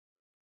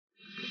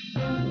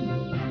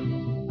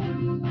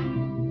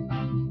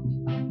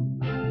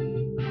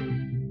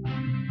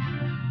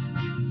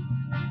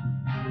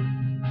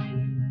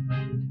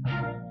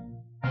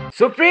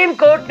Supreme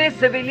court ने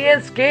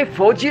civilians के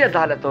फौजी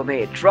अदालतों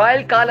में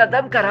ट्रायल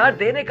कालादम करार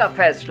देने का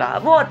फैसला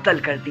मुअत्तल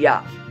कर दिया।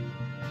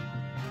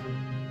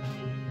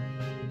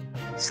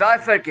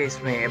 साइफर केस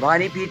में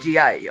बानी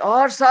पीटीआई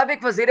और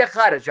साबिक वजीर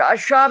खारिजा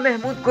शाह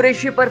महमूद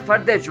कुरैशी पर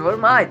फर्द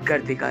जुर्म आयद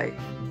कर दी गई।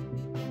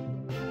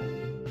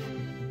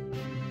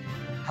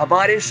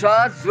 हमारे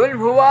साथ जुल्म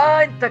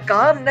हुआ,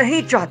 इंतकाम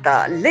नहीं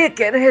चाहता,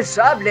 लेकिन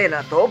हिसाब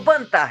लेना तो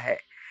बनता है।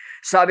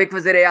 साबिक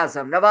वज़ीर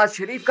आज़म नवाज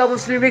शरीफ का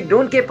मुस्लिम लीग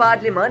नून के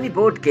पार्लिमानी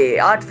बोर्ड के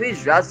 8वीं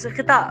इजलास से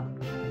खिताब।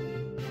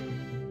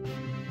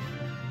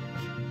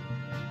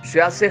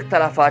 सियासी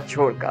इख्तलाफात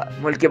छोड़कर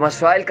मुल्क के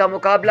मसाइल का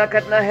मुकाबला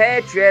करना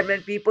है, chairman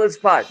peoples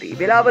party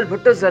Bilawal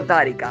Bhutto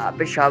Zardari का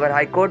पेशावर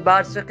हाई कोर्ट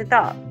बार से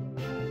खिताब।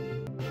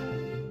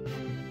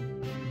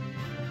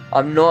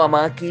 अमनो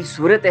अमा की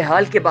सूरत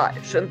हाल के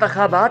बायस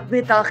इंतखाबात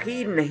में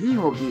ताखीर नहीं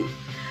होगी।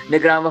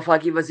 निगरान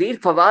वफाकी वजीर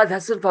फवाद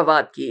हसन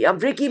फवाद की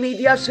अमरीकी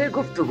मीडिया से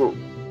गुफ्तगू।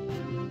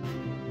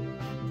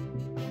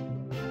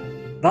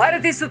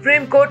 भारतीय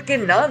सुप्रीम कोर्ट के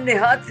नाम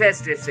नेहाद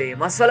फैसले से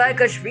मसला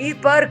कश्मीर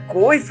पर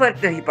कोई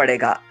फर्क नहीं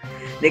पड़ेगा।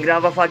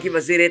 निगरान वफाकी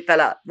वजीर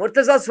इत्तलात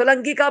मुर्तजा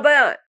सोलंकी का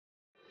बयान।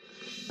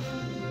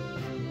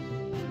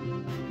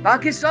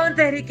 पाकिस्तान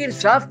तहरीक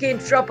इंसाफ के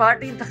इंट्रा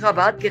पार्टी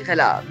इंतखाबात के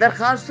खिलाफ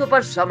दरखास्तों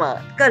पर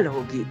समाअत कल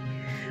होगी।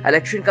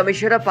 Election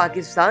commissioner of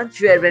Pakistan,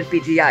 chairman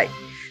PTI,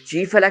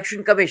 chief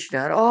election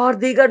commissioner और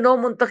दीगर 9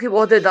 मुंतखब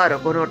ओहदेदारों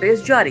को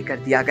नोटिस जारी कर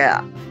दिया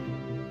गया।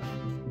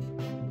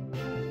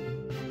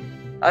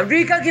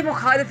 अमेरिका की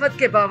मुखालिफत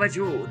के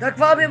बावजूद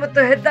अक़वाम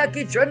मुत्तहिदा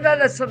की जनरल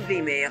असेंबली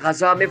में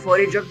गजा में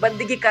फौरी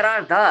जंगबंदी की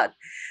करारदाद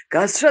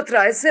कसरत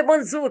राय से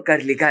मंजूर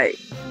कर ली गई।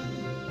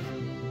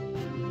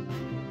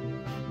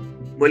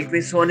 मुल्क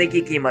में सोने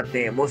की कीमत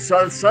में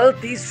मुसलसल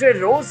तीसरे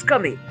रोज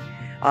कमी।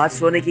 आज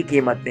सोने की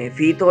कीमत में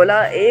फी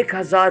तोला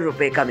 1000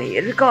 रुपए कमी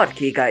रिकॉर्ड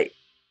की गई।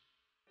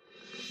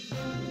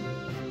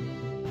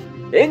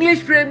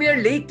 इंग्लिश प्रीमियर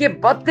लीग के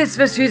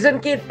 32वें सीजन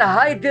के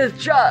इंतहाई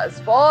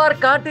दिलचस्प और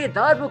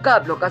कांटेदार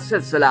मुकाबलों का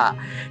सिलसिला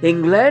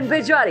इंग्लैंड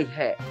में जारी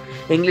है।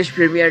 इंग्लिश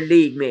प्रीमियर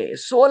लीग में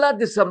 16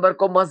 दिसंबर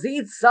को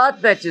मजीद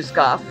 7 मैचेस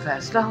का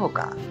फैसला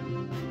होगा।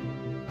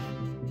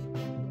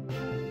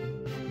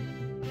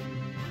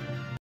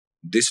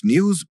 This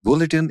news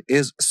bulletin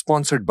is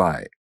sponsored by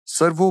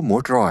Servo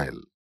Motor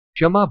Oil,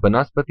 Shama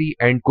Banaspati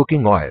and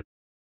Cooking Oil,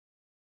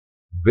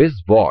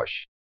 Wiz Wash,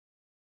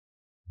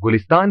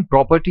 Gulistan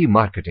Property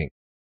Marketing,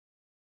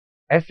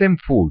 SM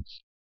Foods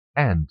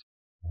and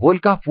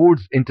Volca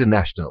Foods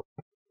International.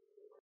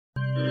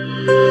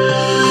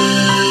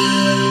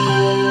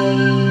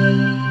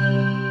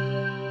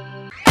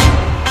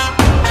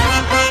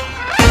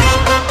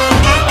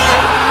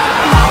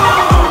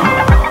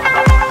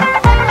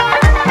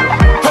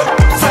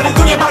 Sale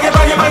dunia bage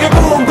bage bage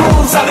boom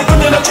boom, sale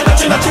dunia nache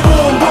nache nache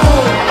boom boom.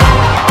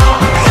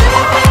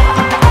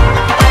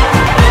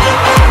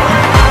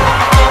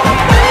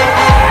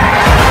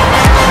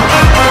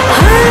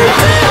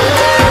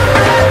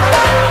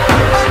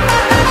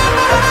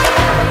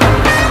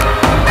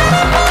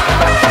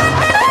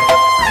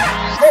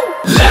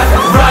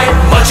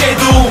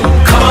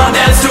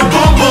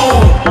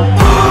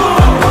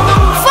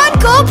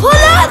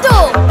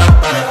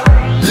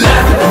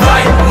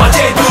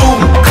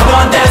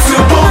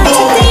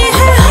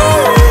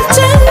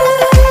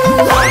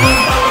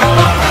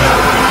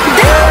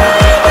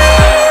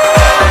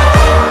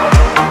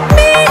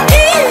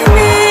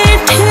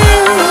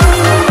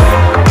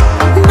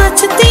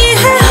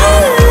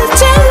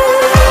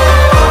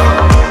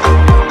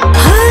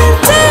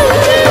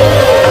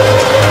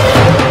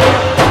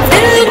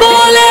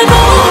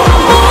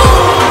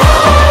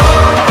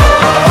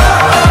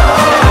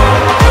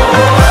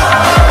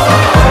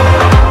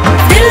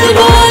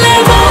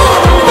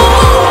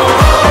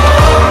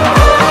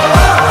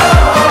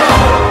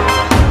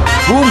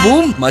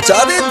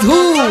 मचा दे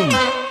धूम।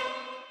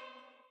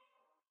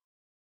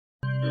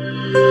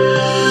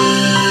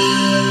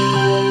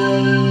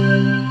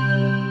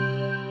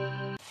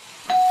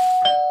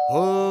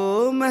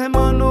 हो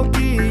मेहमानों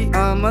की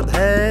आमद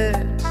है,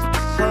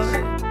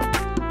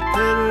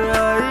 फिर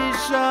आई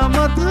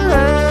शामत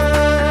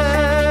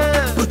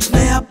है। कुछ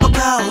नया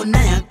पकाओ,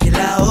 नया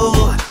खिलाओ,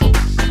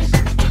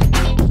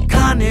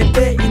 खाने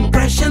पे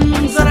इम्प्रेशन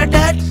जरा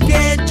डट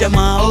के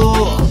जमाओ।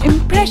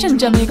 इम्प्रेशन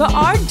जमेगा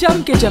और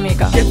जम के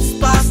जमेगा। चिप्स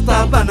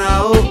पास्ता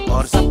बनाओ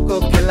और सबको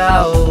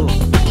खिलाओ।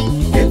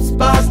 चिप्स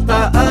पास्ता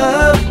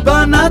अब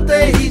बनाते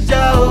ही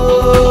जाओ।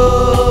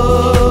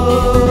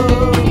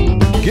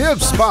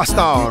 गिब्स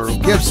पास्ता और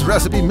गिब्स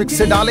रेसिपी मिक्स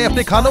से डालें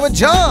अपने खानों में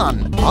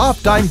जान। आप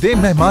टाइम दें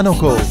मेहमानों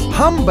को,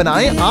 हम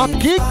बनाएं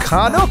आपके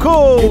खानों को।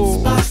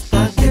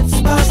 Gibbs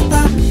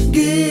pasta,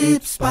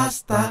 Gibbs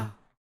pasta.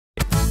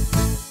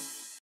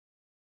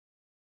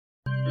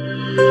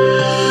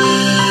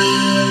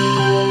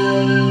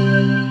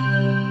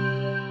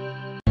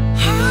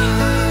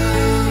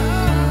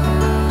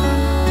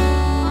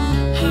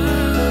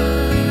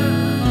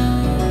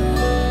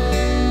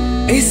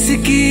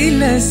 इसकी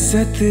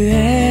लज्जत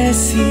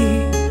ऐसी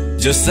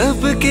जो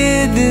सबके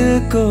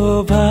दिल को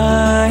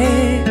भाए,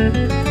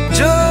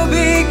 जो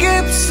भी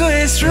गिफ्ट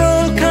स्विस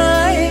रोल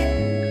खाए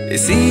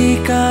इसी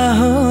का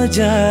हो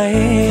जाए।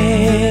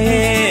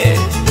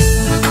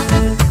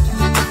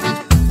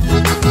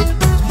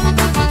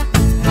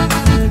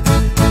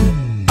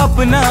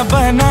 अपना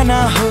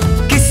बनाना हो,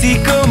 किसी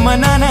को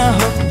मनाना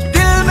हो,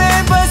 दिल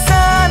में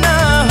बसाना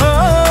हो,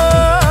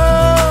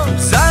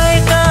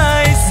 जायका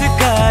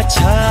इसका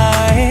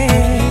छाए,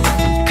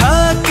 खा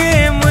के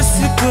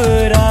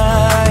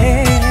मुस्कुराए,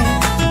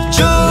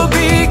 जो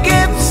भी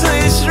गिफ्ट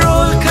स्विस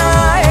रोल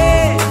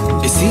खाए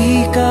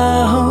इसी का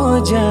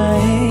हो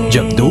जाए।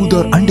 जब दूध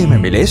और अंडे में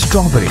मिले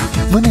स्ट्रॉबेरी,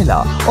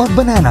 वनीला और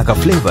बनाना का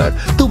फ्लेवर,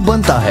 तो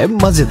बनता है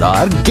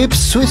मजेदार गिफ्ट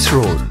स्विस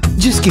रोल,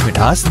 जिसकी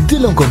मिठास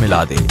दिलों को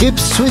मिला दे। गिफ्ट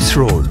स्विस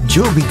रोल,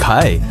 जो भी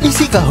खाए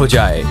इसी का हो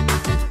जाए।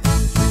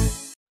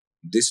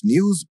 This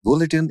news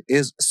bulletin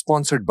is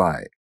sponsored by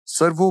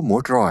Servo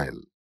Motor Oil,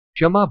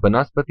 Shama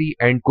Banaspati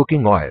and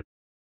Cooking Oil,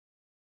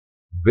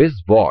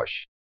 Wiz Wash,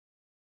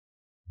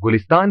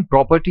 Gulistan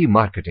Property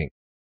Marketing,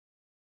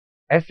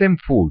 SM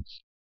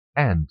Foods,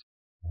 and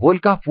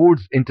Volca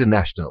Foods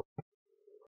International.